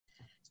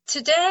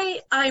Today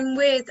I'm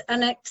with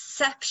an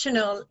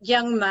exceptional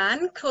young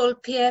man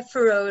called Pierre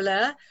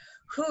Ferola,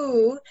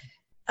 who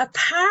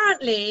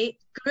apparently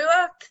grew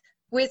up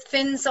with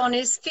fins on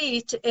his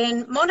feet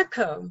in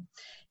Monaco.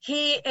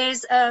 He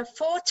is a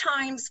 4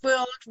 times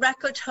world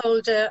record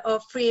holder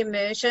of free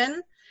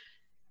immersion,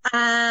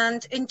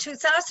 and in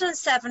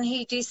 2007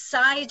 he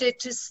decided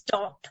to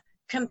stop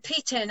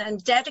competing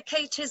and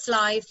dedicate his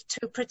life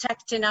to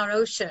protecting our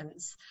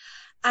oceans.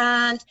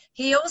 And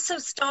he also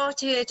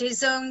started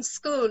his own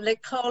school,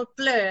 L'École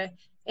Bleue,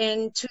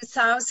 in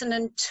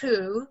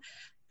 2002,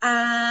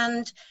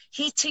 and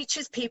he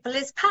teaches people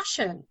his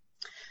passion.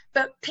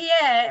 But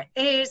Pierre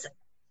is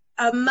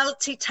a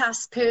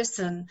multitask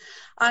person.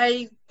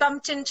 I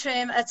bumped into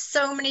him at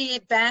so many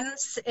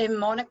events in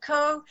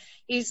Monaco.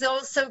 He's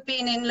also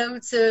been in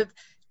loads of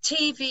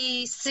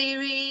TV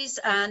series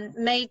and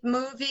made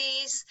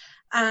movies,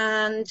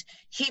 and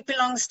he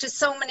belongs to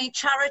so many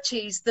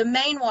charities. The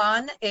main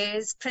one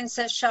is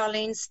Princess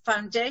Charlene's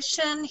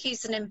Foundation.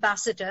 He's an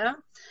ambassador,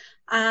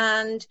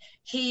 and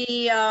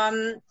he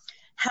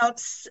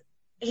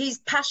he's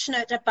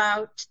passionate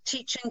about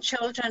teaching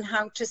children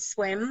how to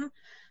swim,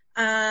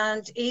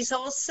 and he's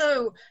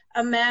also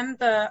a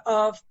member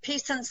of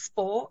Peace and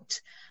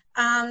Sport.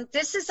 And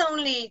this is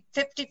only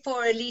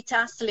 54 elite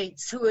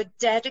athletes who are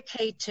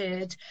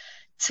dedicated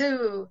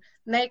to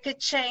make a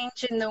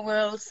change in the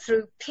world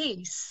through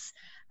peace.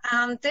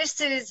 And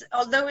this is,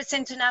 although it's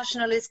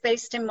international, it's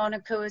based in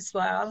Monaco as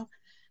well.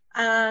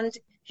 And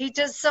he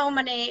does so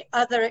many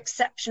other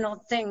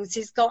exceptional things.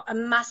 He's got a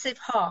massive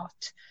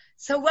heart.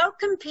 So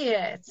welcome,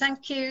 Pierre.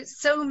 Thank you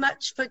so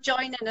much for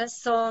joining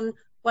us on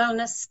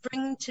Wellness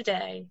Spring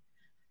today.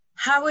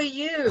 How are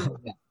you?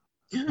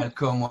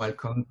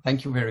 Welcome.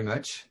 Thank you very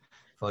much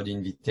for the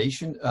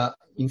invitation.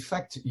 In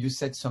fact, you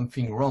said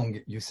something wrong.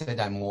 You said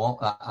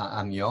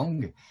I'm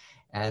young,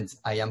 and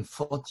I am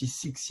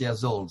 46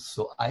 years old.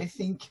 So I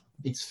think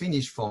it's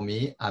finished for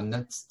me. I'm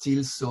not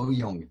still so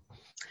young.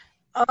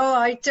 Oh,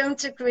 I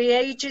don't agree.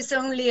 Age is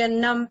only a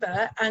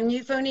number, and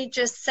you've only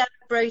just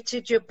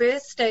celebrated your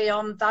birthday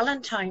on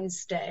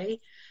Valentine's Day.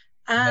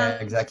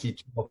 Exactly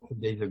 2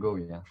 days ago,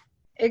 yeah.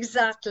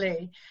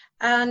 Exactly.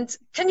 And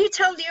can you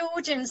tell the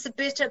audience a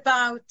bit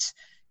about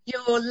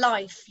your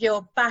life,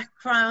 your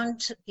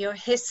background, your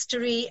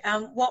history,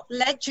 and what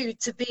led you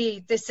to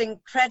be this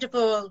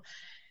incredible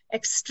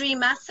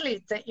extreme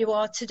athlete that you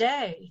are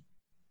today?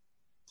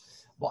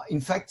 Well,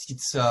 in fact,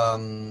 it's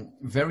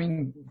very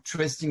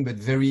interesting, but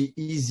very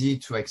easy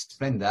to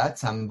explain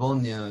that. I'm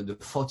born the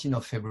 14th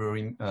of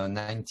February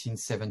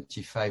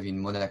 1975 in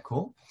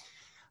Monaco.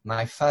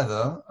 My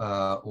father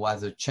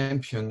was a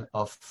champion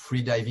of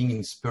freediving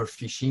in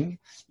spearfishing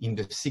in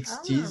the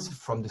 60s. Oh.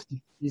 From the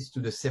 60s to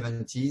the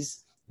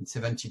 70s. In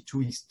 72,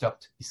 he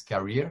stopped his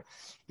career.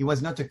 It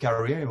was not a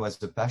career, it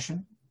was a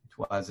passion. It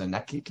was an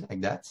athlete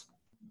like that.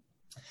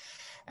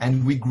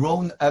 And we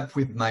grown up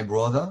with my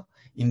brother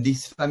in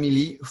this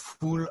family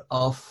full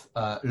of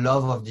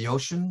love of the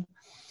ocean,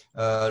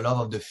 love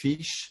of the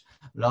fish,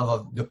 love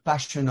of the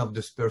passion of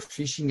the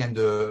spearfishing and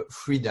the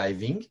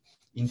freediving.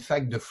 In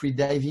fact, the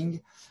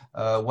freediving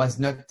was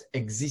not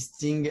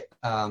existing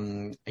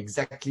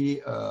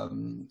exactly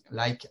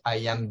like I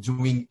am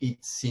doing it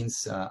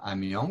since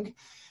I'm young.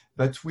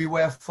 But we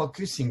were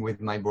focusing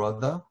with my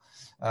brother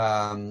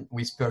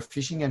with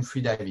spearfishing and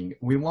freediving.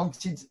 We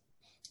wanted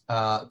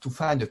to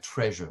find a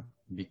treasure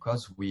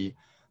because we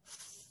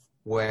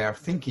were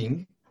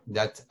thinking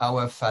that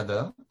our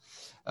father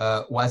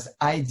was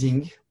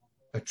hiding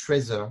a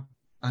treasure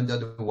under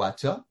the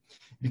water,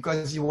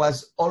 because he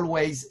was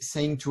always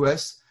saying to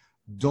us,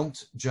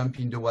 don't jump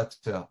in the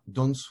water,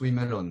 don't swim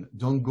alone,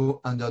 don't go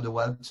under the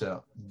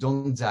water,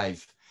 don't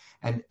dive.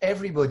 And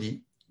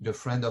everybody, the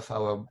friend of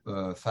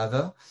our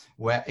father,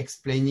 were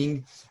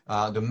explaining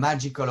the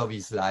magical of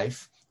his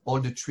life, all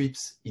the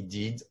trips he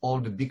did, all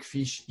the big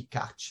fish he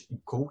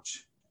caught,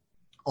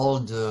 all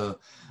the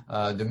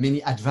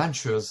many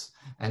adventures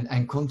and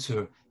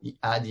encounters he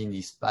had in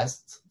his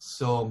past.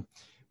 So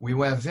we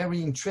were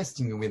very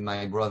interested with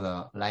my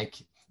brother,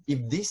 like,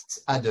 if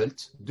this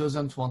adult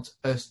doesn't want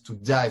us to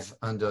dive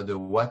under the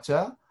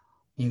water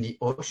in the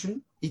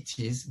ocean, it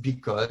is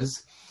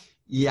because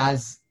he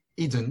has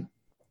hidden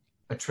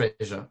a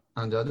treasure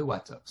under the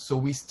water. So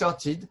we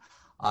started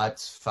at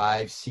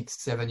 5, 6,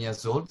 7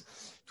 years old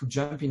to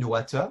jump in the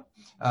water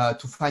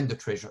to find the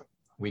treasure.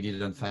 We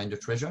didn't find the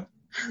treasure.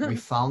 We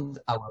found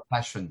our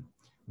passion.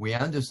 We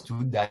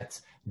understood that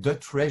the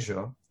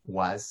treasure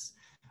was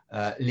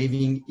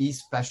living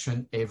his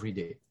passion every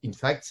day. In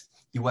fact,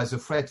 he was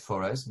afraid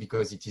for us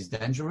because it is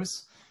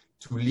dangerous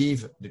to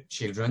leave the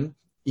children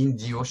in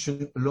the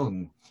ocean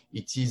alone.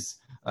 It is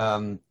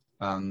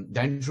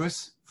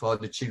dangerous for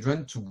the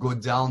children to go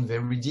down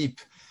very deep.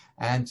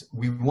 And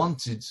we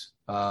wanted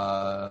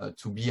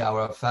to be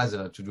our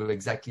father, to do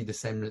exactly the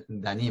same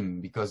than him,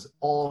 because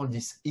all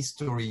these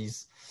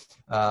histories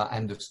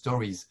and the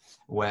stories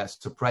were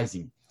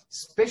surprising,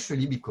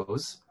 especially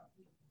because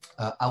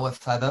our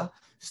father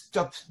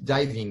stopped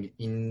diving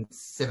in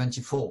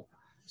 74.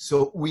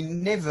 So we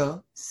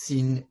never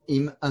seen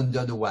him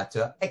under the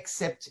water,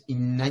 except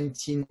in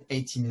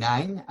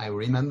 1989, I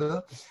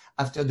remember,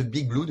 after The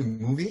Big Blue, the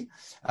movie,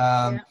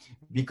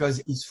 because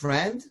his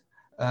friend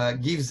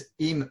gives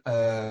him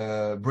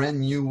a brand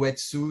new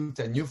wetsuit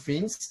and new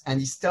fins, and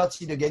he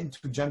started again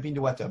to jump in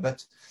the water.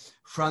 But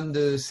from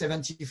the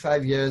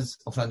 75 years,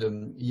 or from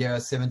the year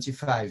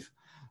 75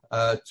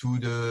 to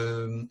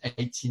the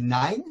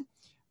 89,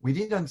 we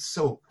didn't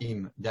saw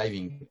him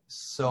diving.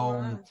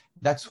 So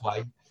that's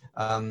why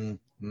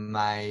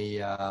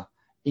my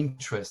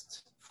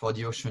interest for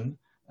the ocean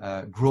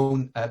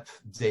grown up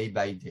day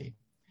by day.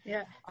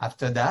 Yeah.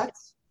 After that,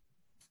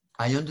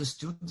 I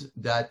understood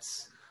that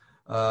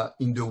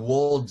in the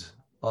world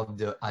of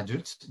the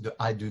adult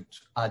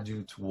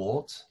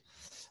world,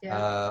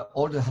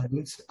 all the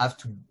adults have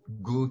to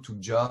go to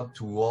job,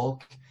 to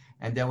work,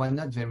 and they were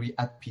not very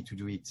happy to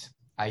do it.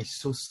 I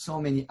saw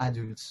so many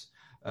adults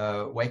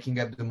waking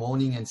up in the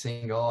morning and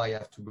saying, oh, I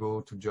have to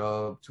go to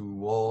job, to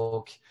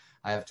work,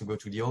 I have to go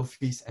to the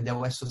office, and they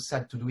were so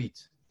sad to do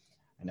it.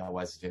 And I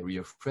was very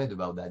afraid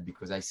about that,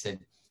 because I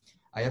said,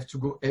 I have to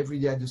go every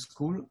day at the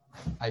school.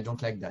 I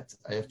don't like that.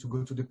 I have to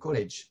go to the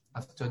college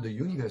after the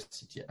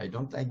university. I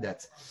don't like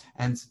that.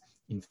 And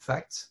in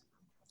fact,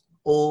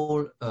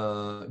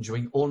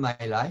 during all my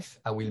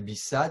life, I will be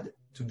sad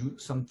to do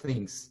some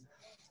things.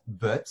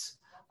 But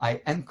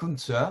I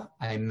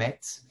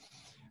met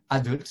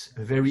adults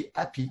very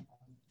happy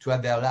to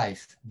have their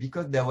life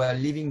because they were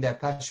living their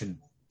passion.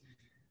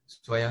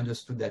 So I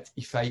understood that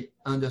if I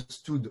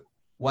understood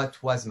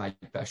what was my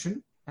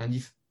passion, and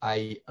if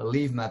I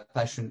live my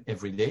passion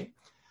every day,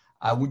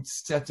 I would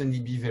certainly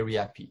be very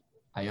happy.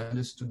 I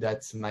understood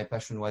that my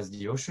passion was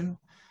the ocean,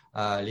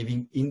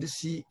 living in the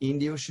sea, in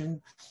the ocean,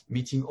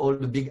 meeting all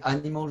the big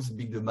animals,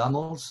 big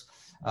mammals.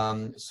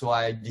 So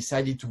I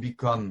decided to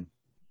become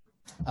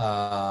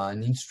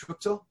an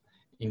instructor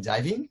in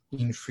diving,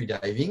 in free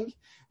diving,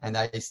 and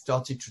I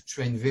started to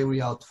train very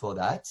hard for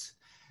that.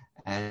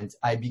 And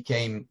I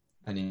became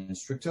an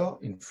instructor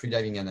in free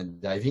diving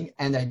and diving,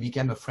 and I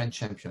became a French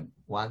champion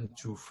 1,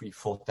 2, 3,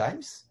 4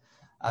 times.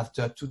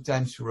 After 2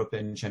 times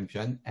European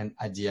champion, and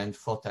at the end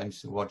 4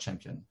 times world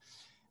champion.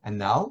 And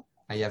now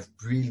I have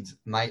built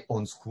my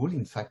own school.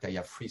 In fact, I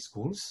have 3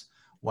 schools,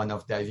 one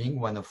of diving,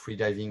 one of free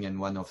diving, and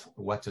one of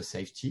water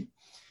safety,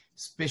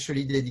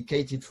 specially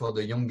dedicated for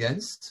the young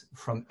guns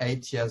from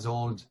 8 years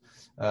old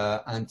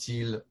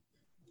until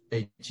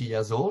 80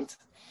 years old.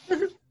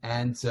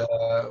 And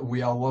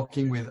we are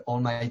working with all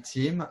my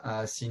team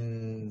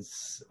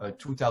since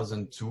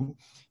 2002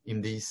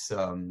 in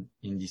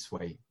this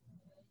way.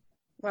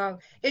 Wow.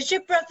 Is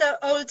your brother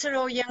older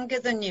or younger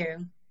than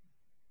you?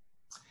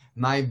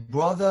 My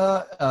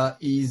brother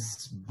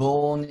is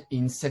born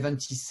in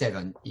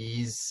 77.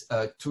 He's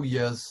 2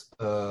 years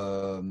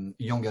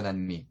younger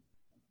than me.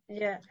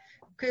 Yeah,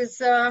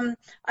 because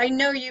I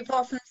know you've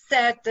often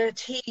said that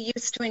he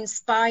used to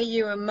inspire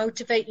you and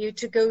motivate you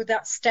to go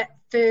that step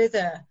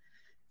further.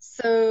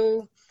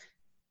 So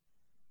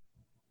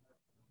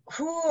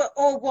who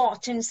or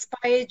what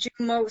inspired you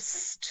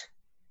most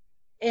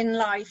in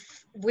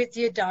life with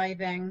your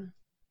diving?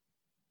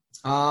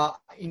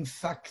 In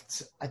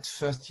fact, at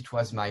first it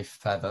was my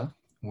father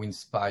who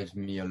inspired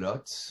me a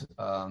lot.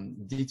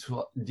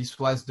 This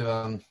was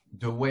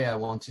the way I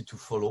wanted to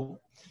follow.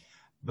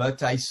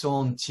 But I saw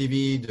on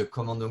TV the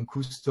Commandant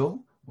Cousteau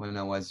when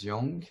I was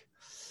young.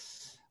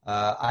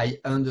 I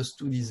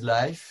understood his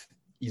life,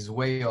 his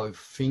way of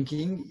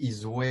thinking,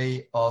 his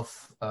way of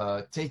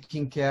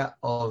taking care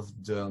of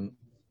the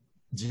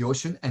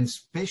ocean, and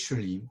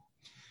especially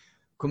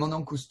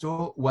Commandant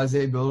Cousteau was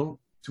able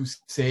to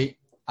say,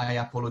 I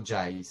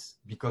apologize,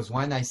 because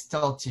when I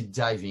started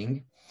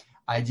diving,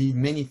 I did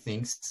many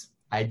things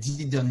I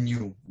didn't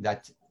knew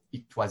that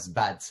it was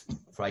bad.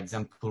 For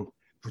example,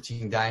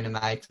 putting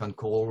dynamite on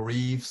coral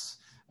reefs,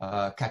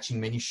 catching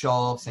many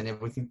sharks and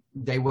everything.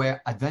 They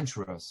were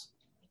adventurers.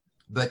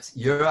 But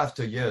year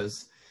after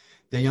years,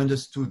 they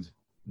understood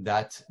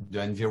that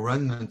the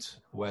environment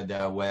where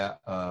they were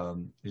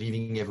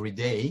living every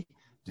day,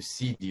 the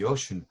sea, the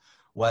ocean,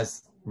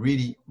 was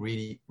really,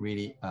 really,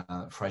 really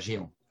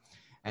fragile.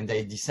 And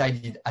they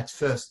decided at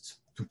first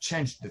to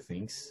change the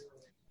things,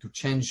 to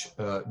change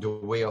the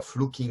way of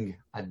looking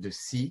at the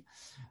sea.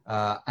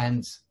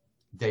 And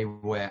they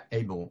were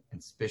able, and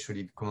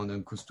especially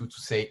Commandant Cousteau, to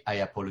say, I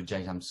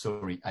apologize, I'm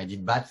sorry, I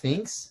did bad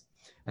things,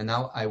 and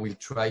now I will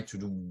try to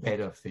do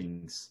better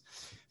things.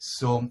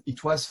 So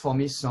it was for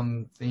me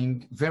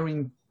something very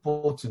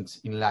important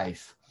in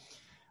life.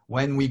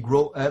 When we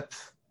grow up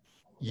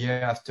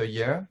year after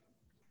year,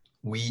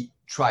 we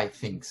try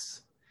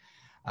things.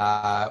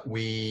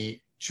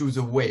 We choose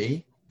a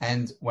way,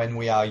 and when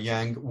we are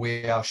young,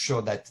 we are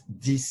sure that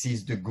this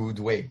is the good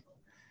way.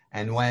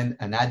 And when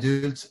an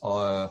adult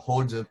or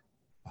a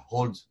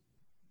old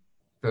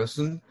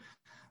person,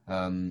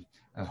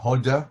 a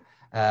holder,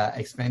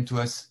 explain to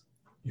us,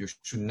 you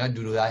should not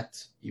do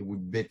that, it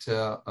would be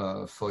better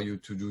for you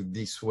to do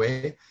this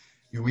way,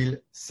 you will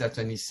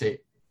certainly say,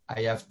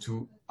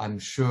 I'm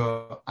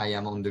sure I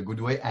am on the good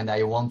way, and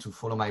I want to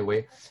follow my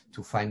way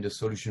to find the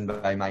solution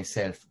by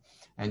myself.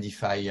 And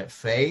if I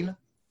fail,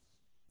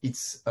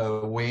 it's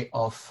a way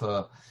of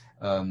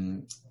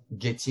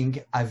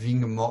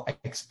having more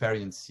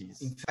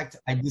experiences. In fact,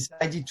 I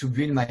decided to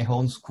build my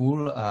own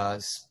school,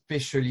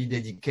 specially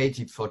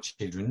dedicated for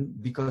children,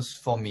 because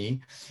for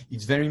me,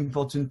 it's very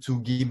important to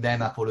give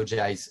them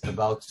apologize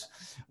about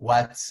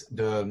what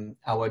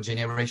our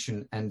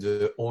generation and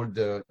the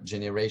older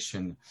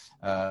generation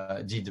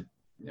did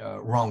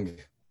wrong.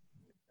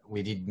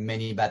 We did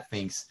many bad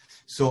things.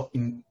 So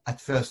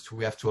at first,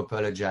 we have to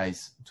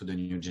apologize to the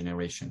new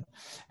generation.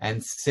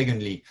 And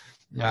secondly,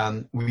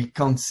 we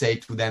can't say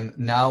to them,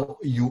 now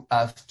you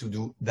have to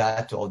do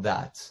that or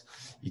that.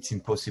 It's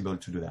impossible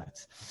to do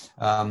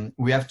that.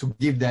 We have to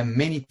give them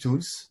many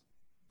tools.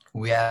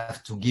 We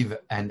have to give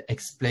and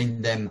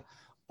explain them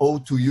how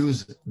to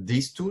use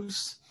these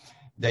tools.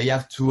 They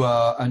have to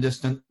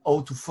understand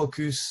how to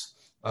focus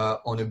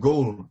on a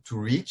goal to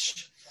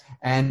reach.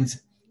 And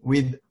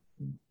with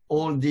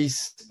all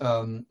this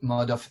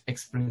mode of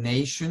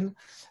explanation,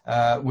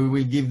 we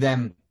will give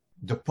them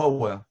the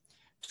power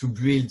to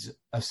build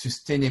a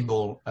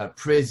sustainable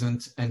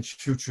present and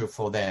future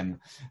for them,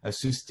 a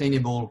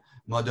sustainable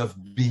mode of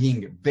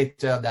being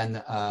better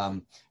than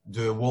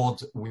the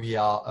world we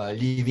are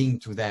leaving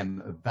to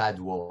them, the bad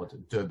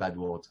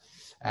world.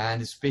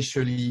 And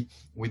especially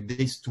with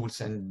these tools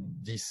and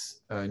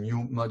this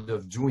new mode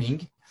of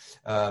doing,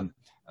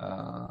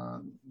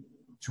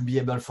 to be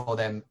able for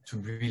them to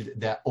build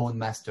their own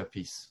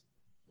masterpiece.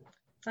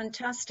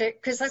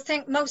 Fantastic, because I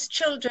think most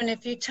children,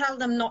 if you tell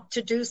them not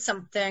to do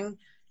something,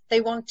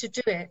 they want to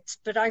do it.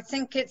 But I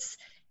think it's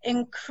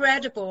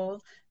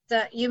incredible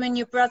that you and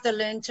your brother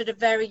learned at a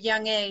very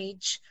young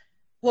age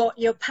what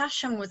your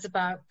passion was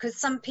about, because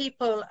some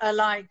people are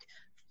like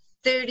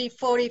 30,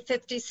 40,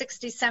 50,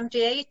 60,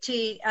 70,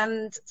 80,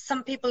 and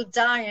some people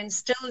die and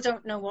still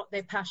don't know what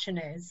their passion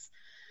is.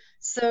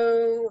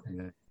 So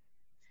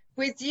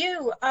with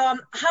you,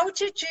 how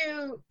did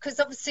you, because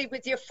obviously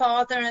with your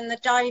father and the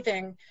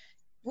diving,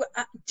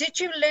 did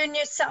you learn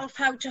yourself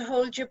how to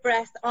hold your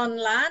breath on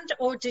land,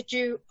 or did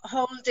you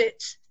hold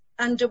it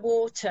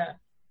underwater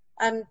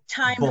and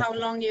time Both. How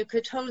long you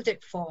could hold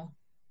it for?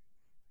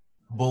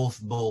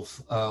 Both.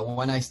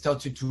 When I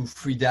started to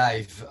free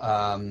dive,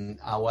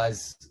 I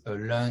was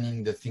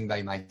learning the thing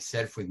by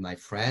myself with my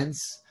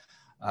friends.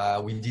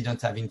 We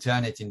didn't have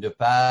internet in the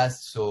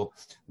past, so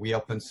we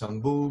opened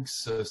some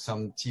books,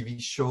 some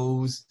TV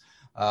shows,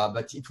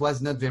 but it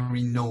was not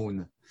very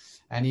known.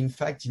 And in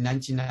fact, in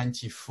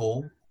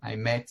 1994, I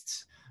met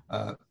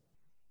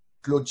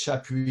Claude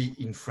Chapuis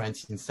in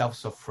France, in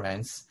south of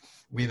France,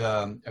 with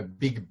a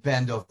big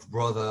band of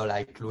brothers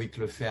like Loïc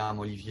Leferme,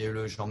 Olivier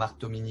Le, Jean-Marc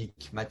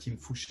Dominique, Mathilde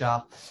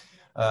Fouchard,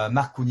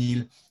 Marc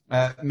Ounil,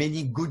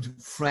 many good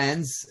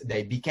friends.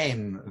 They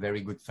became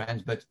very good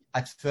friends, but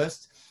at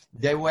first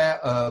they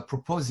were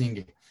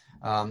proposing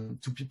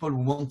to people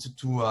who wanted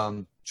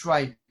to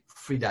try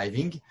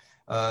freediving.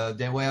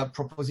 They were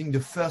proposing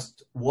the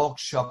first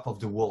workshop of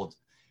the world.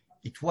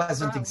 It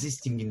wasn't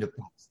existing in the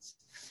past.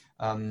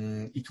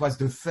 It was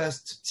the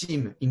first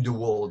team in the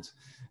world.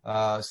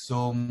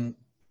 So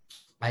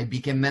I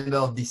became member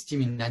of this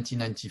team in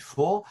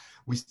 1994.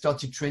 We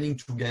started training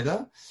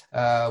together.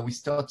 We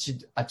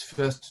started at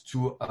first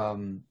to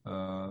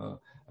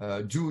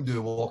do the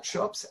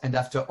workshops, and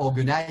after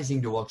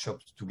organizing the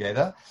workshops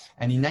together.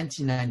 And in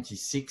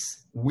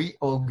 1996, we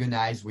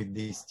organized with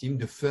this team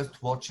the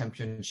first World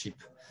Championship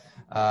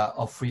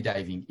of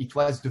freediving. It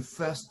was the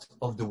first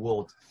of the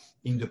world.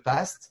 In the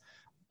past,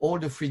 all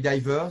the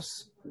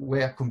freedivers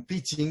were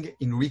competing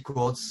in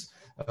records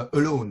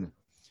alone.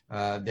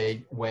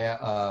 They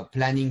were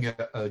planning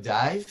a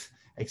dive,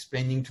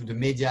 explaining to the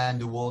media and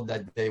the world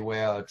that they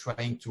were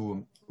trying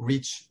to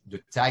reach the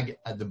tag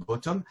at the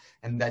bottom,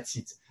 and that's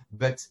it.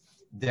 But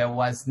there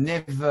was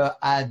never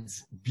had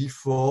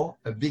before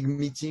a big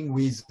meeting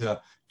with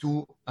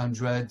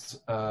 200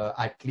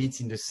 athletes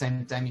in the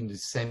same time, in the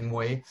same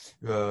way,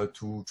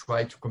 to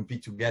try to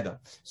compete together.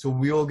 So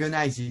we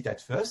organized it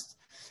at first,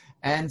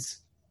 and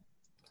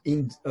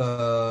in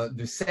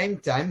the same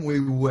time we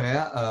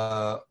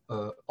were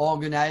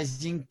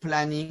organizing,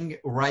 planning,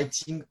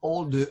 writing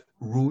all the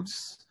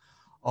rules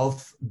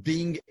of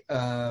being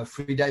a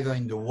freediver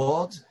in the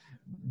world,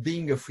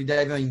 being a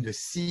freediver in the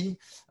sea,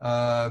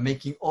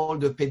 making all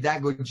the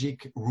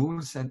pedagogic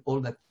rules and all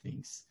that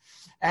things.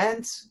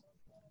 And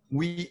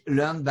we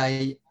learned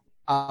by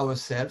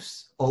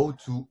ourselves how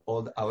to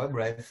hold our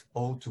breath,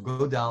 how to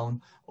go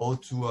down, how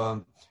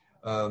to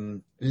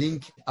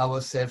link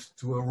ourselves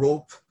to a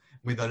rope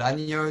with a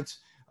lanyard,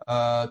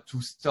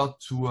 to start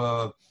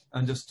to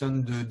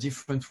understand the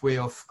different way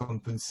of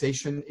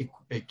compensation,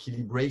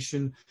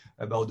 equilibration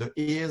about the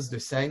ears, the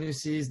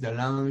sinuses, the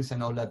lungs,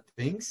 and all that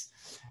things.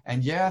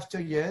 And year after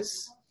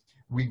years,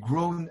 we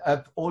grown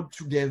up all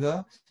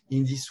together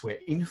in this way.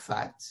 In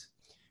fact,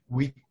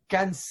 we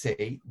can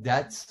say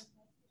that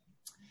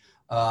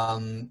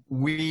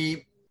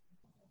we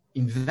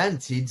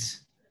invented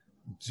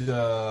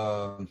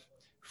the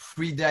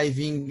free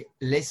diving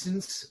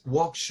lessons,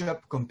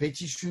 workshop,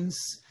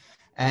 competitions,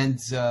 and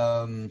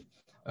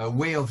a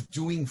way of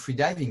doing free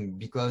diving,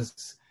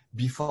 because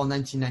before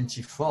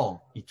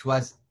 1994, it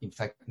was in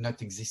fact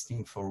not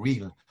existing for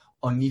real,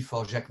 only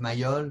for Jacques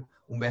Mayol,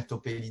 Umberto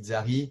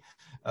Pellizzari,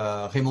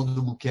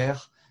 Raimondo Bucher,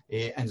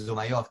 and Enzo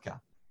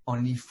Maiorca.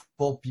 Only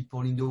 4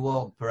 people in the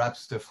world,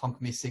 perhaps Franck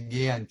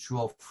Messeguet and 2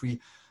 or 3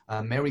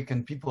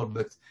 American people,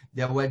 but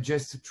they were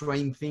just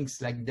trying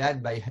things like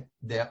that by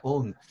their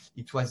own.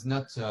 It was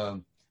not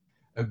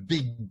a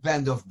big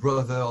band of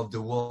brothers of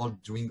the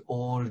world doing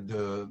all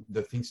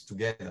the things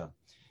together.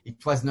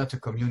 It was not a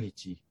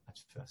community at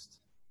first.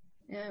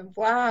 Yeah,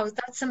 wow,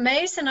 that's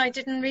amazing. I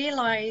didn't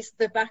realize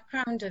the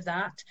background of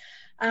that.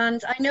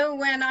 And I know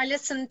when I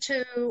listened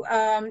to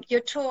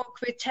your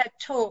talk with TED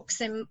Talks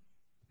in...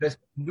 Just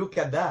look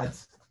at that.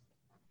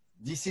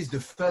 This is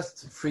the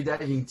first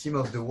freediving team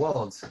of the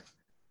world.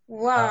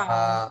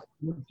 Wow.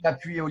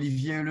 Chapuis,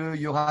 Olivier Le,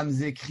 Yoram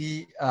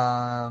Zekri,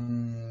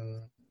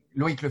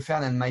 Loïc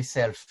Leferne, and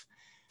myself.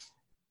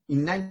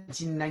 In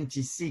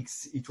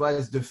 1996, it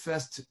was the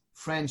first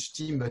French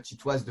team, but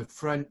it was the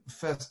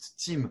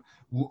first team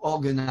who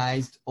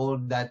organized all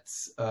that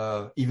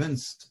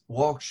events,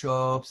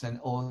 workshops, and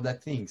all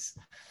that things.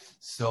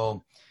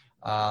 So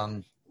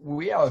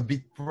we are a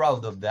bit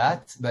proud of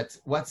that, but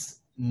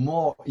what's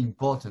more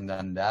important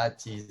than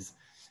that is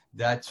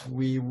that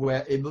we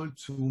were able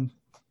to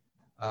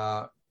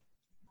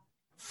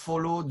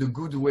follow the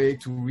good way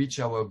to reach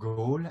our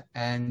goal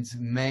and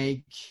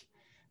make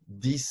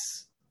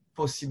this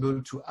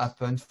possible to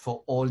happen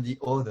for all the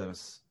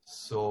others.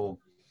 So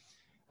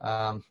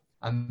I'm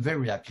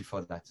very happy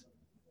for that.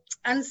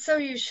 And so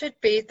you should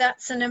be.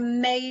 That's an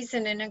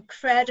amazing and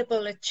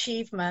incredible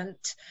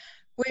achievement,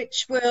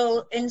 which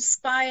will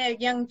inspire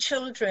young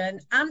children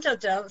and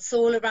adults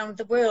all around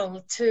the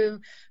world to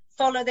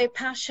follow their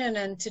passion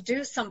and to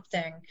do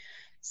something.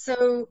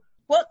 So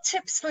what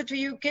tips would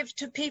you give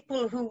to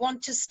people who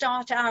want to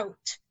start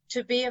out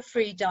to be a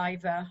free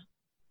diver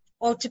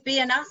or to be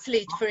an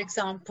athlete, for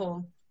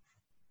example?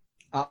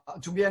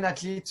 To be an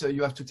athlete,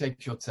 you have to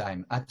take your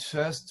time. At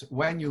first,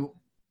 when you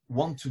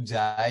want to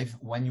dive,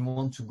 when you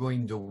want to go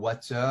in the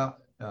water,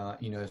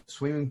 in a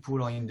swimming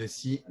pool or in the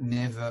sea,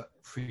 never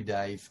free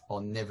dive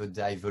or never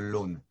dive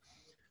alone.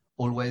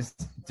 Always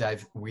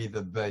dive with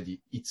a buddy.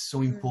 It's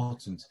so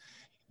important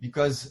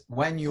because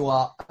when you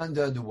are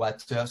under the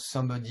water,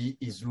 somebody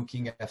is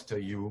looking after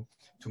you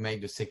to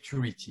make the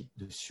security,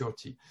 the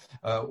surety,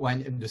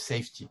 the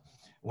safety.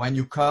 When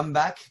you come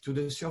back to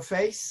the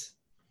surface,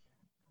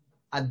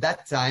 at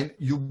that time,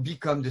 you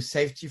become the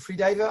safety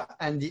freediver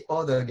and the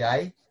other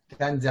guy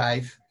can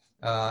dive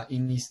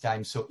in his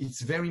time. So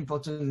it's very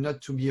important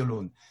not to be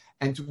alone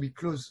and to be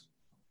close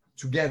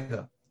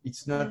together.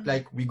 It's not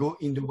like we go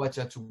in the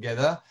water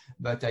together,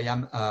 but I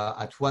am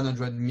at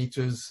 100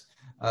 meters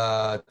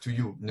to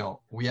you.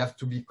 No, we have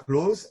to be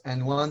close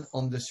and one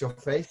on the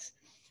surface,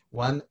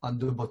 one on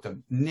the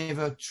bottom.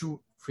 Never 2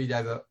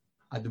 freediver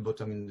at the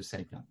bottom in the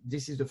same time.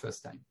 This is the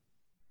first time.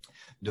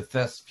 The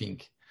first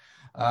thing.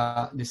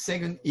 The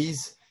second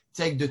is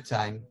take the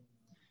time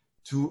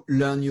to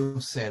learn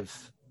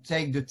yourself.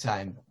 Take the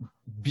time,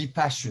 be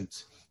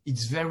passionate.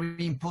 It's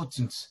very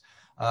important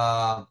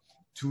to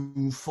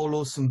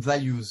follow some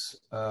values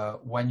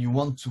when you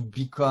want to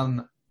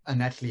become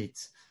an athlete.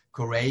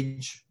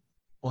 Courage,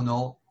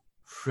 honor,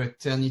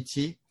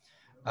 fraternity,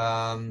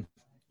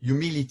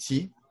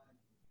 humility,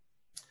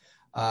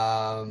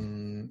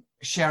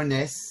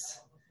 shareness.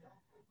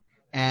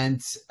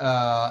 And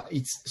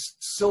it's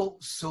so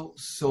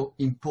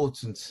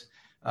important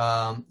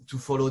to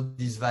follow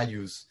these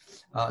values,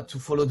 to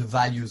follow the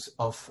values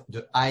of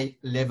the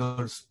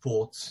high-level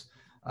sports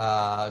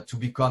to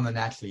become an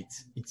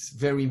athlete. It's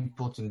very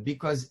important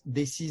because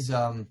this is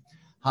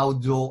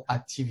outdoor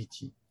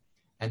activity,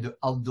 and the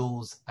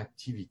outdoors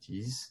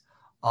activities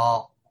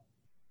are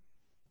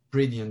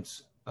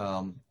brilliant,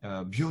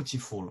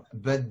 beautiful,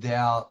 but they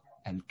are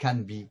and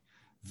can be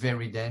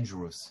very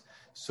dangerous.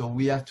 So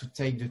we have to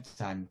take the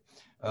time.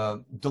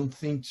 Don't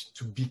think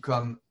to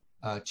become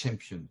a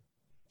champion.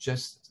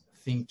 Just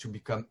think to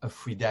become a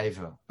free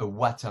diver, a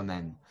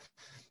waterman.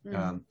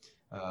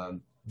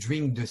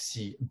 Drink the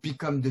sea,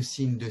 become the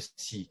sea in the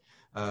sea.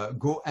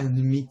 Go and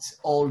meet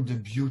all the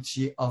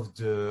beauty of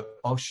the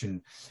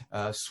ocean.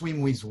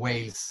 Swim with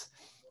whales,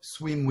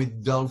 swim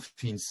with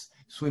dolphins,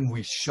 swim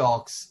with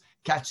sharks,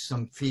 catch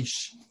some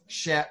fish,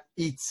 share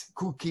it,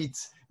 cook it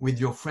with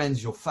your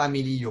friends, your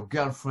family, your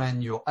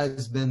girlfriend, your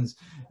husband,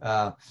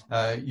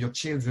 your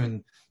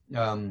children.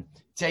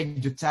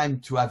 Take the time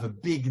to have a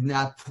big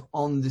nap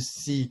on the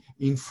sea,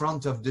 in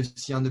front of the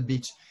sea on the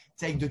beach.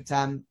 Take the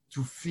time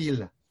to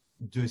feel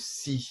the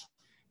sea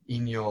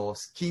in your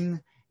skin,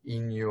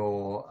 in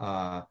your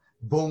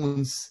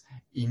bones,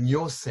 in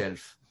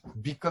yourself.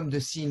 Become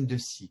the sea in the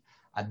sea.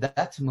 At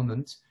that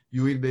moment,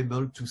 you will be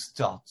able to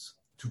start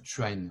to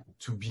train,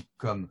 to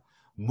become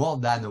more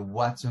than a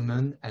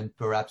waterman and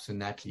perhaps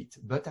an athlete.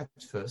 But at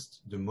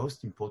first, the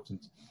most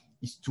important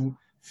is to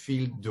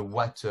feel the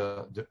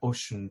water, the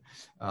ocean,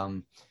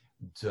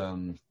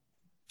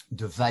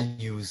 the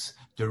values,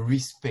 the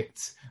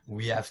respect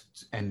we have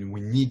and we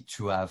need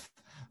to have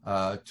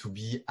to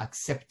be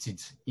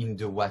accepted in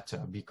the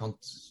water,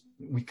 because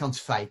we can't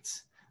fight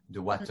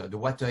the water. The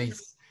water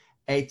is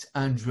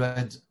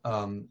 800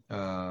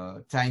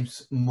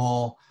 times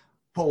more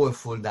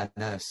powerful than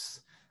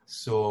us.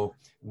 So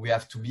we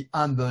have to be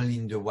humble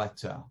in the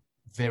water,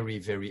 very,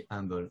 very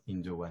humble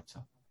in the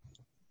water.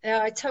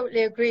 Yeah, I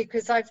totally agree,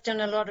 because I've done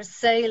a lot of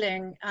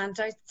sailing, and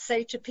I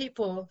say to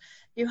people,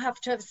 you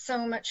have to have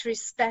so much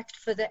respect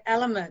for the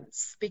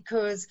elements,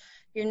 because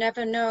you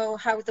never know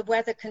how the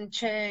weather can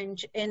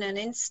change in an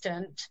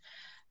instant.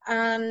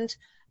 And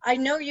I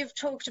know you've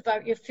talked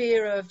about your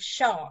fear of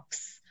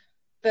sharks,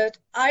 but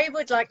I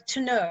would like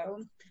to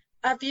know,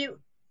 have you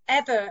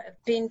ever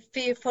been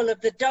fearful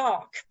of the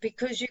dark?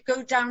 Because you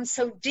go down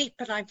so deep,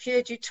 and I've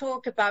heard you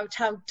talk about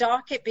how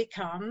dark it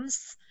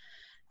becomes.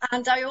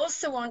 And I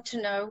also want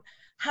to know,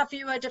 have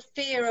you had a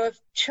fear of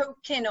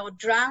choking or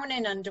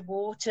drowning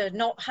underwater,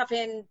 not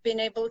having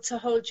been able to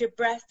hold your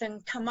breath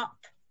and come up?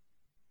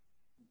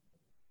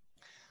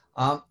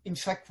 In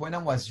fact, when I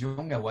was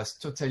young, I was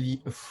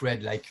totally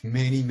afraid, like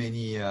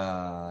many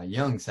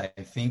youngs, I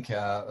think,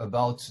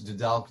 about the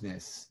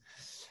darkness.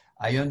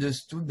 I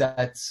understood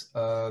that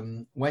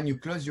when you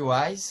close your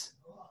eyes,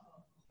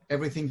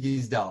 everything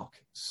is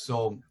dark.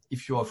 So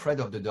if you're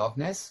afraid of the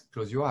darkness,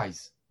 close your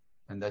eyes,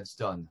 and that's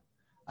done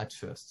at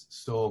first.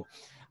 So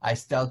I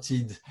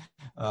started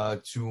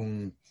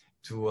to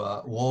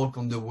walk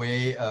on the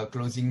way,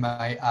 closing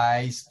my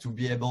eyes to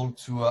be able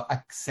to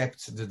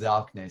accept the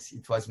darkness.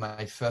 It was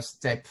my first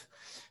step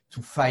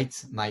to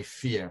fight my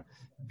fear,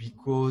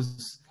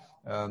 because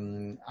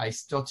I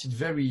started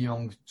very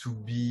young to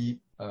be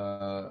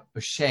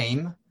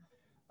ashamed,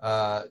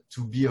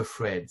 to be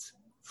afraid.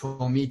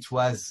 For me, it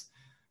was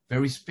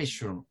very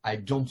special. I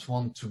don't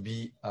want to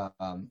be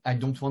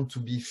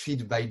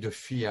fed by the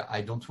fear.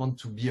 I don't want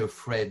to be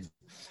afraid.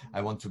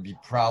 I want to be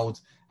proud.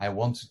 I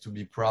wanted to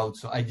be proud.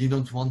 So I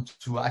didn't want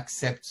to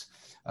accept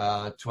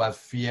to have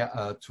fear,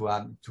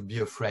 to be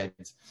afraid.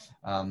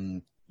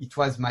 It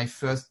was my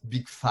first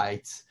big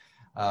fight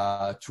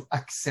to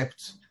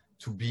accept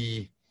to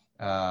be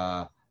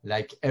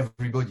like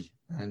everybody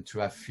and to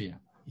have fear.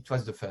 It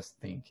was the first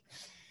thing.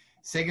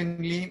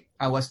 Secondly,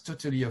 I was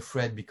totally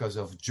afraid because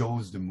of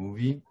Jaws, the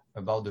movie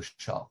about the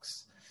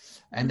sharks.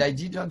 And I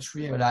didn't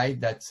realize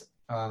that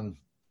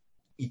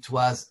it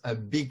was a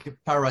big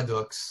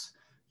paradox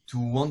to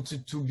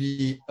want to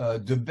be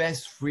the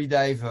best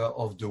freediver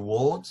of the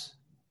world,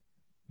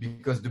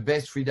 because the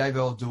best freediver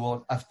of the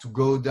world have to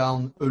go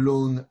down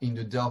alone in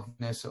the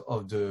darkness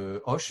of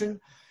the ocean.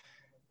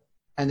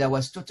 And I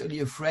was totally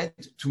afraid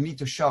to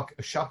meet a shark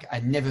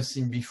I'd never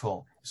seen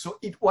before. So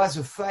it was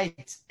a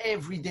fight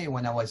every day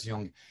when I was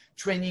young,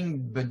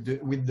 training but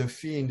with the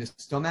fear in the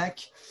stomach,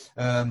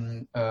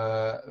 having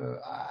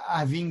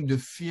the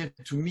fear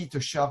to meet a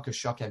shark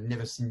I'd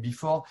never seen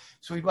before.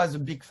 So it was a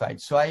big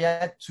fight. So I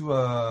had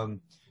to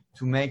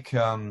make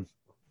a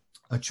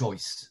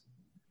choice.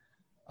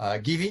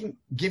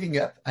 Giving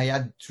up, I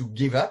had to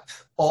give up,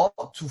 or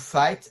to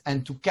fight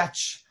and to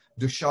catch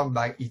the shark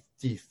by its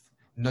teeth.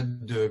 Not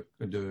the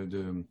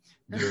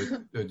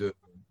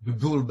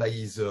bull by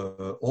his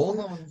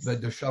horn,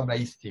 but the shark by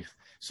his teeth.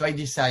 So I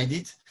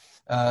decided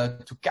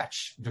to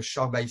catch the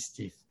shark by his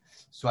teeth.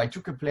 So I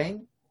took a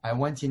plane. I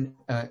went in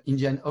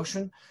Indian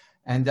Ocean,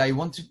 and I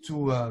wanted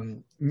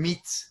to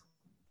meet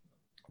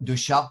the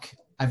shark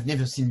I've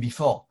never seen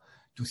before,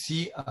 to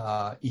see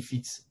if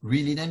it's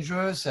really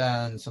dangerous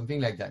and something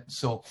like that.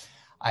 So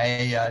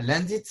I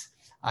landed.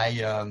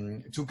 I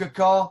took a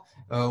car,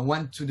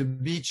 went to the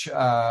beach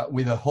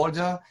with a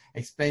holder,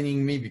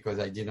 explaining me, because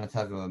I did not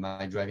have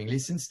my driving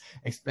license,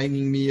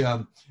 explaining me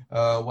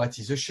what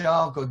is a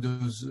shark, or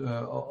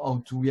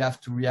how do we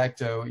have to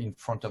react in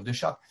front of the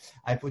shark.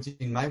 I put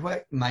it in my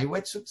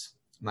wetsuit,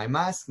 my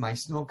mask, my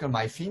snorkel,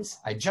 my fins.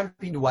 I jump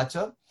in the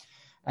water,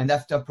 and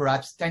after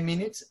perhaps 10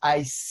 minutes,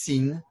 I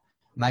seen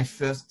my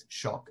first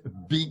shark, a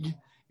big,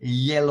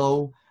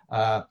 yellow,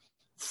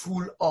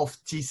 full of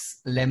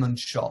teeth lemon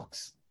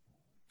sharks.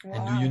 Wow.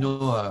 And do you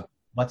know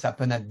what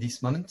happened at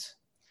this moment?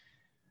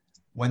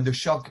 When the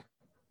shark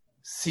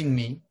seen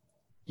me,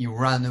 he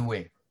ran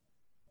away.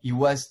 He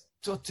was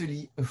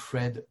totally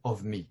afraid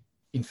of me.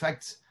 In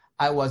fact,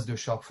 I was the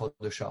shark for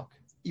the shark.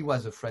 He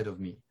was afraid of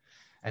me.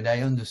 And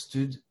I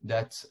understood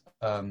that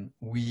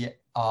we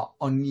are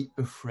only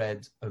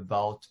afraid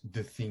about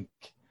the thing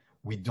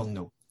we don't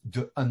know,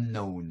 the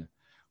unknown.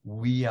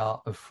 We are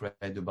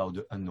afraid about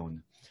the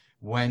unknown.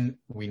 When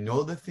we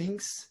know the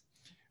things,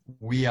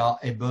 we are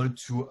able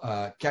to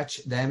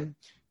catch them,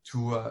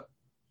 to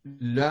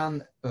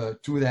learn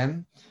to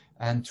them,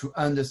 and to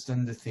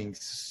understand the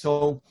things.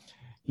 So,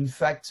 in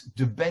fact,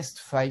 the best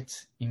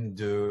fight in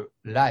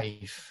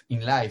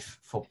life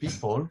for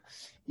people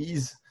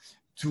is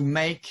to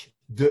make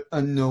the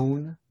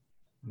unknown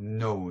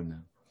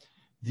known.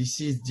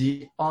 This is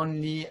the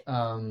only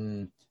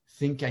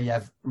thing I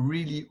have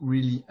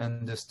really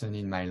understood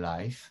in my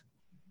life.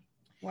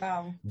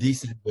 Wow.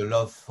 This is the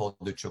love for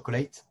the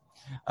chocolate.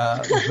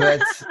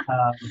 But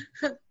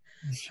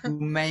if you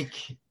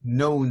make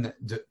known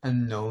the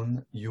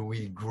unknown, you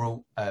will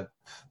grow up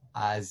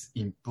as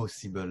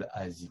impossible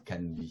as you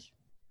can be.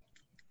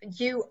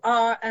 You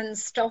are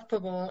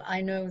unstoppable,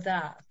 I know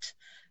that.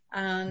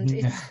 And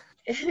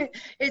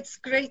it's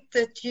great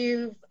that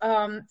you've,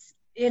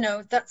 you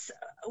know, that's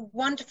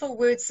wonderful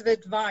words of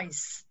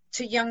advice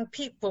to young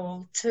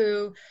people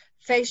to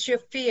face your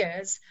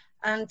fears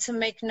and to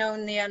make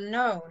known the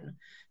unknown.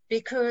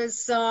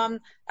 Because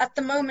at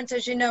the moment,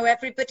 as you know,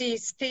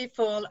 everybody's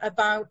fearful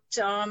about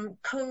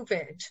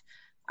COVID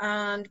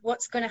and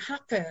what's going to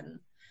happen.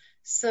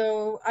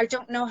 So I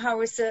don't know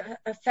how it's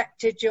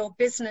affected your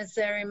business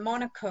there in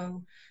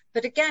Monaco.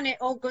 But again, it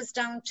all goes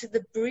down to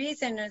the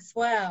breathing as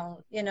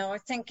well. You know, I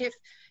think if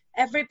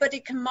everybody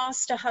can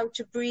master how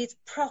to breathe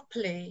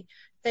properly,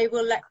 they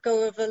will let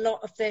go of a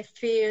lot of their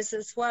fears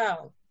as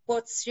well.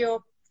 What's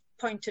your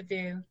point of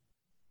view?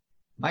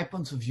 My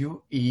point of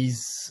view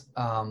is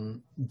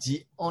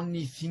the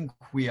only thing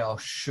we are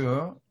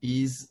sure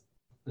is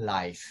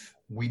life.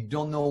 We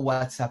don't know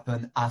what's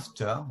happened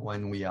after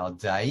when we are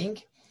dying,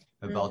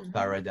 about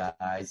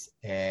paradise,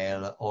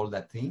 hell, all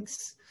that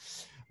things.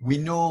 We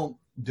know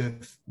the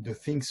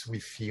things we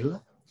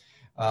feel,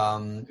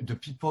 the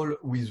people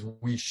with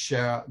we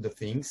share the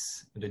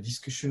things, the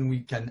discussion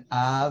we can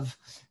have,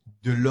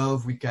 the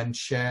love we can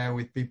share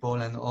with people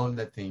and all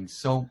that things.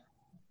 So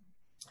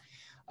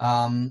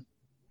to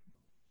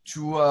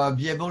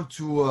be able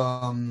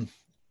to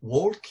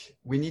walk,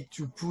 we need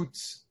to put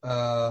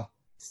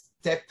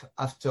step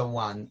after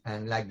one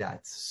and like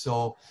that.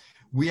 So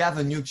we have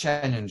a new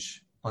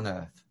challenge on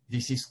Earth.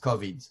 This is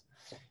COVID.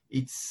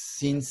 It's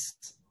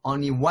since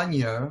only 1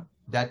 year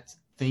that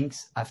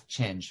things have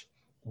changed.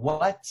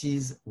 What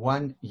is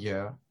 1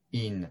 year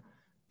in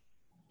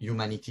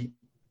humanity,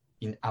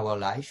 in our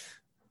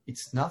life?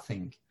 It's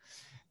nothing.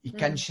 It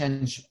can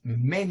change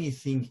many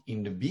things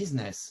in the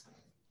business.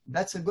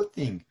 That's a good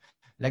thing.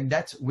 Like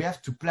that, we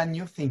have to plan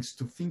new things,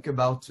 to think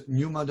about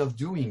new mode of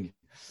doing.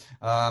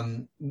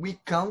 We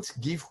can't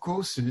give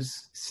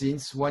courses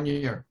since 1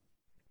 year.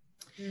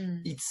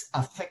 It's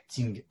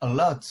affecting a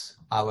lot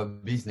our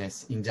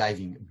business in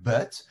diving,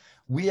 but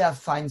we have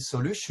find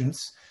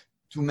solutions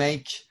to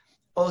make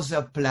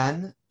other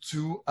plan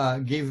to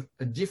give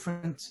a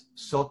different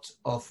sort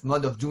of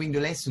mode of doing the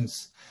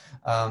lessons,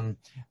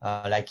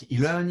 like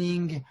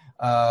e-learning,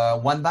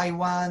 one by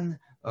one,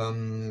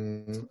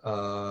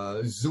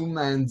 Zoom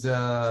and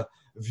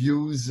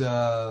views,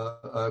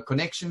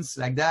 connections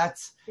like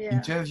that,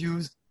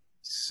 interviews.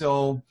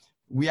 So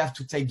we have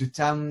to take the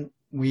time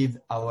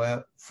with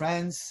our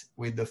friends,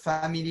 with the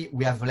family.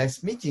 We have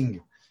less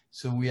meeting,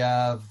 so we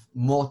have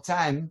more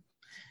time.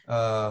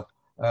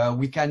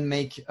 We can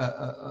make,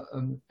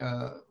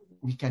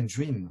 we can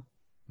dream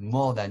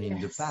more than in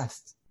the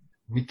past.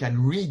 We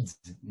can read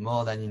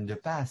more than in the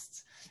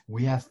past.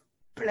 We have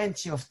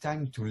plenty of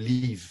time to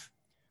live.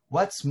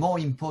 What's more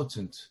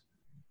important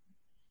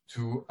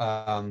to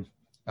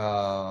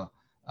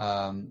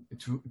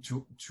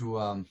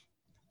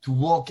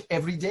work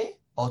every day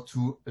or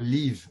to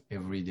live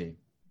every day?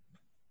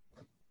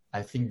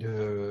 I think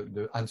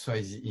the answer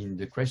is in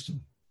the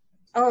question.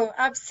 Oh,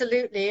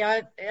 absolutely.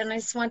 And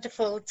it's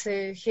wonderful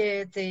to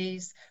hear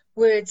these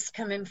words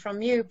coming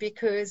from you,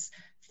 because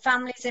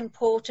family is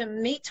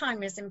important, me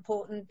time is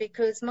important,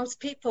 because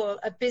most people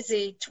are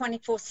busy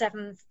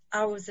 24/7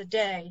 hours a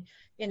day.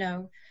 You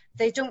know,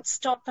 they don't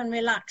stop and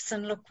relax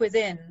and look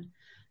within.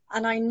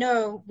 And I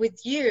know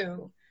with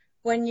you,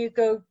 when you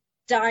go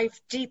dive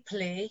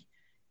deeply,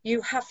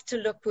 you have to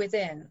look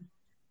within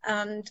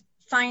and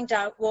find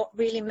out what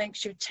really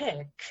makes you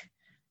tick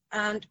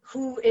and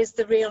who is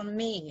the real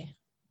me.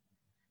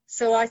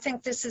 So I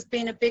think this has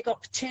been a big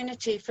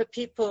opportunity for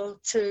people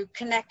to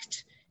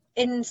connect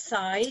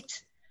inside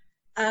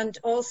and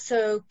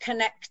also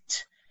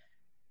connect,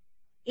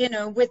 you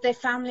know, with their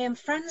family and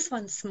friends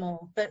once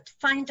more, but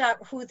find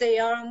out who they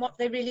are and what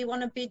they really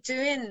want to be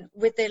doing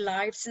with their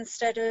lives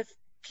instead of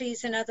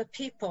pleasing other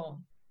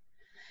people.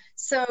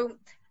 So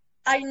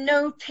I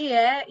know,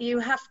 Pierre, you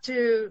have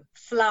to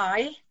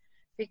fly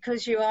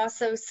because you are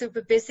so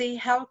super busy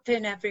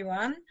helping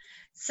everyone.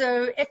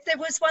 So if there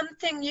was one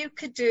thing you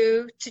could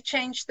do to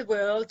change the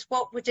world,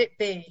 what would it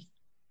be?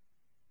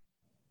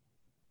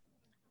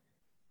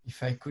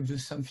 If I could do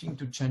something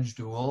to change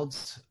the world,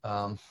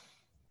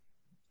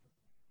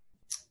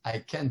 I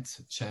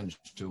can't change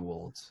the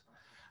world.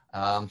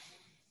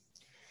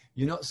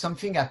 You know,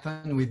 something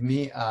happened with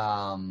me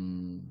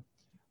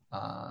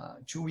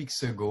 2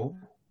 weeks ago,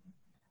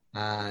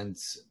 and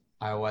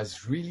I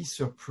was really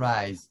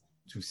surprised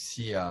to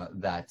see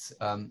that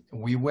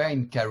we were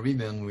in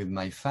Caribbean with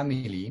my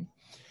family,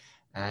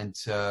 and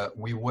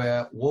we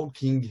were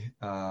walking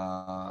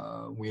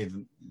with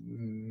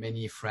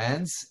many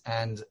friends,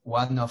 and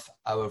one of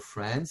our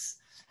friends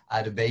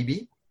had a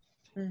baby,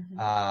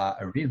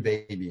 a real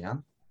baby, huh?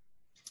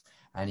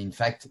 And in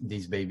fact,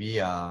 this baby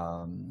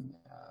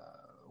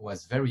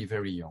was very,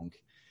 very young,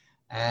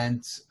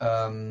 and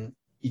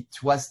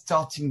it was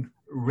starting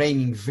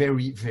raining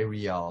very,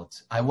 very hard.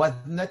 I was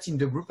not in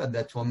the group at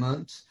that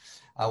moment.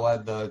 I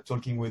was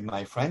talking with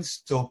my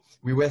friends, so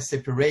we were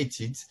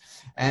separated.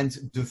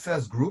 And the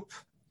first group,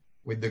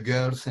 with the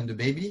girls and the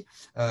baby,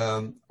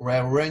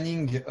 were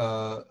running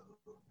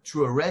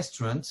to a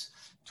restaurant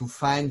to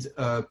find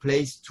a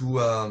place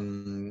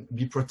to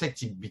be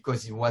protected,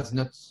 because it was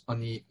not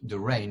only the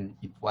rain,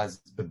 it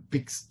was a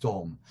big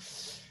storm.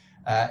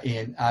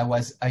 And I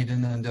was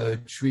hidden under a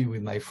tree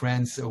with my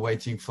friends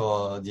waiting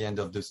for the end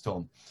of the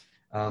storm.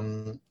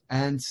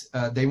 And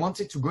they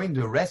wanted to go in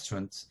the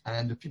restaurant,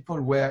 and the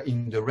people were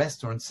in the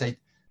restaurant said,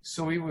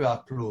 sorry, we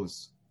are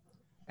closed.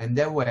 And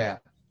they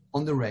were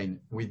on the rain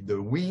with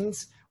the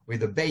winds,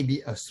 with a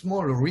baby, a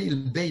small real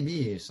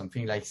baby,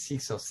 something like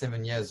 6 or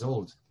 7 years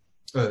old,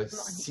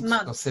 6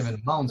 or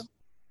 7 months.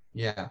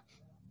 Yeah.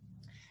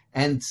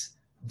 And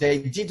they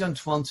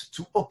didn't want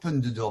to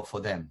open the door for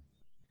them.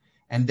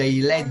 And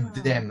they led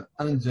them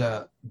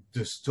under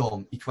the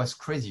storm. It was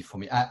crazy for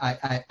me.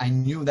 I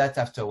knew that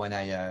after when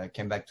I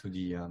came back to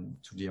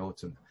the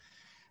autumn.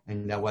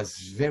 And I was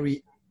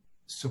very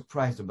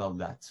surprised about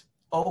that.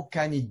 How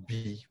can it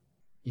be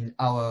in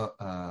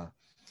our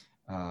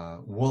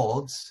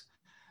worlds?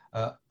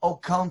 How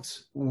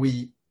can't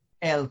we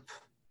help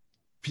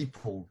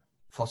people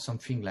for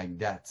something like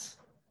that?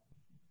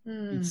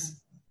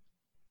 It's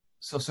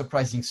so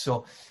surprising.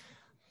 So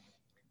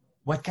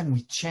what can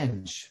we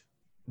change?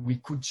 We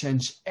could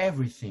change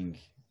everything.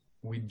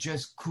 We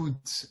just could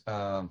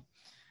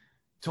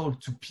talk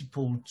to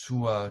people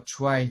to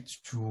try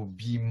to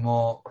be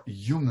more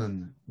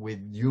human, with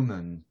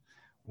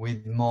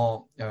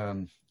more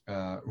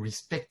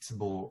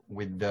respectable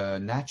with the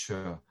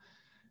nature.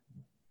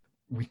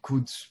 We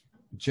could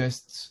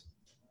just,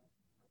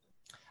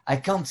 I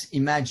can't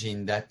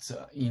imagine that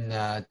in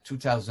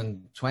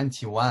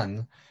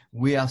 2021,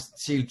 we are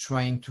still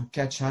trying to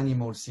catch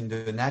animals in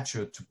the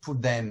nature to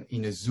put them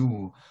in a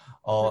zoo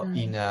or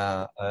in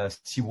a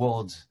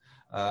SeaWorld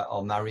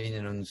or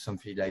marine and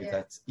something like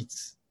that.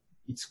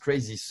 It's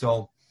crazy.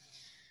 So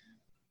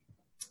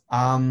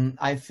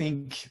I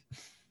think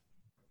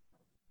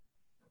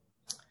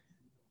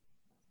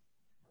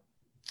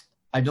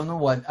I don't know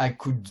what I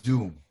could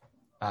do.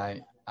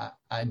 I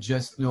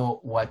just know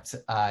what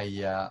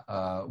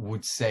I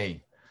would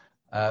say.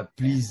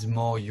 Please,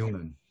 more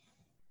human.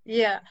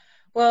 Yeah.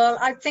 Well,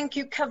 I think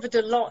you covered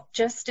a lot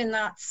just in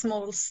that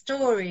small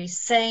story,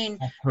 saying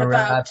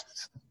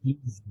perhaps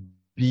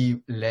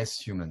be less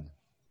human.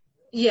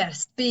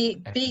 Yes,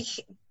 be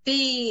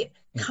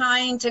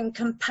kind and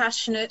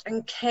compassionate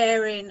and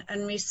caring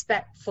and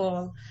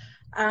respectful.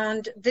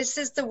 And this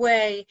is the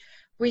way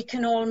we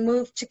can all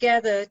move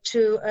together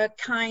to a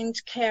kind,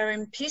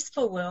 caring,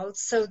 peaceful world,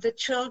 so the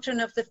children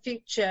of the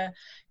future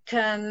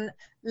can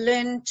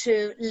learn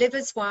to live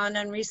as one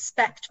and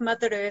respect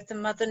Mother Earth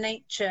and Mother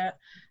Nature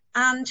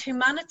and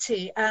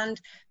humanity. And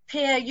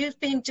Pierre, you've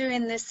been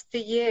doing this for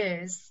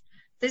years.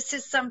 This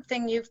is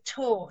something you've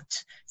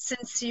taught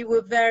since you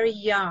were very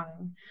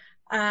young.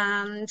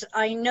 And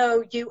I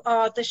know you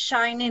are the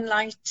shining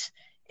light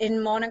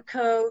in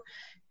Monaco,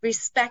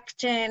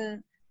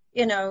 respecting,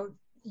 you know,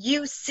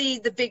 you see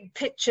the big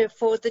picture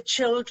for the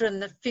children,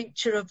 the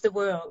future of the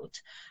world.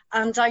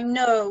 And I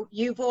know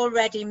you've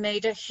already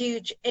made a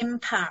huge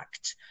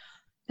impact,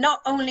 not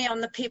only on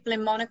the people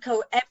in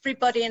Monaco,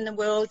 everybody in the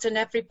world and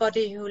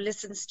everybody who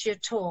listens to your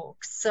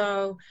talk.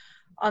 So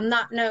on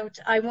that note,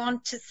 I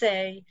want to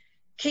say,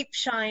 keep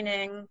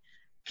shining,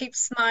 keep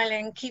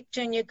smiling, keep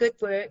doing your good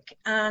work.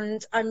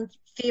 And I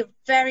feel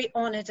very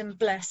honored and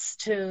blessed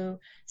to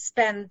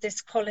spend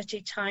this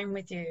quality time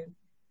with you.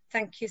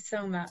 Thank you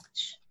so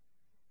much.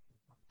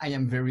 I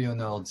am very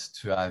honored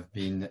to have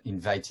been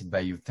invited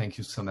by you. Thank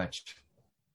you so much.